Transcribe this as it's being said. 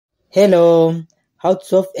Hello, how to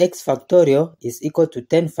solve x factorial is equal to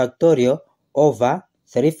 10 factorial over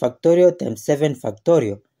 3 factorial times 7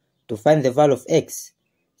 factorial to find the value of x.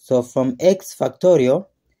 So from x factorial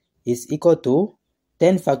is equal to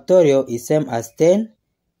 10 factorial is same as 10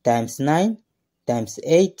 times 9 times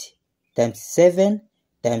 8 times 7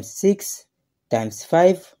 times 6 times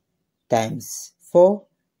 5 times 4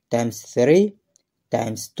 times 3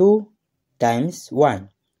 times 2 times 1.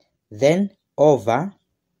 Then over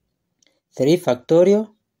 3 factorial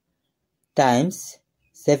times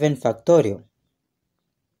 7 factorial.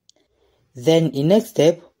 Then in next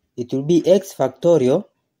step, it will be x factorial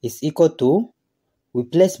is equal to, we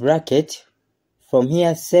place bracket from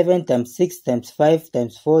here 7 times 6 times 5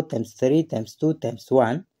 times 4 times 3 times 2 times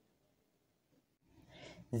 1.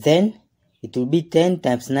 Then it will be 10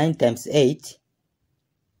 times 9 times 8.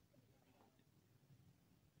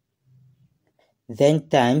 Then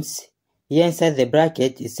times, here inside the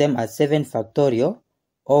bracket is same as 7 factorial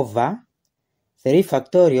over 3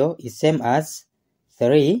 factorial is same as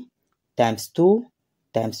 3 times 2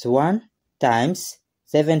 times 1 times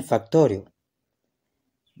 7 factorial.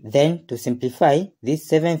 Then to simplify, this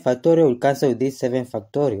 7 factorial will cancel with this 7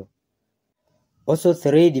 factorial. Also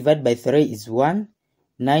 3 divided by 3 is 1,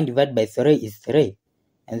 9 divided by 3 is 3.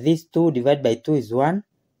 And this 2 divided by 2 is 1,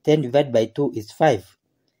 10 divided by 2 is 5.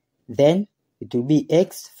 Then it will be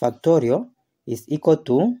x factorial is equal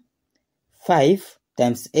to 5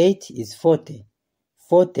 times 8 is 40.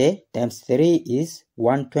 40 times 3 is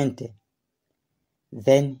 120.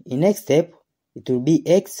 Then in next step, it will be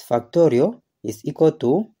x factorial is equal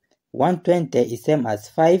to 120 is same as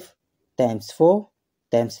 5 times 4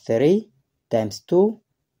 times 3 times 2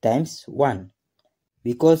 times 1.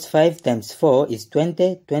 Because 5 times 4 is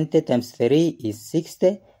 20, 20 times 3 is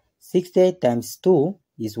 60, 60 times 2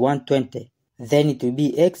 is 120. Then it will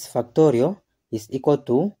be x factorial is equal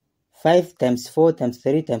to 5 times 4 times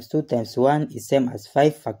 3 times 2 times 1 is same as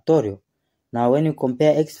 5 factorial. Now when you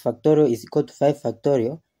compare x factorial is equal to 5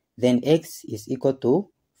 factorial, then x is equal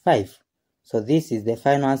to 5. So this is the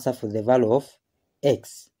final answer for the value of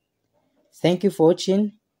x. Thank you for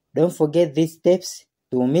watching. Don't forget these steps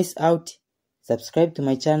to miss out. Subscribe to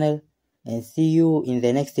my channel and see you in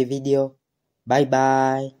the next video. Bye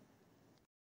bye.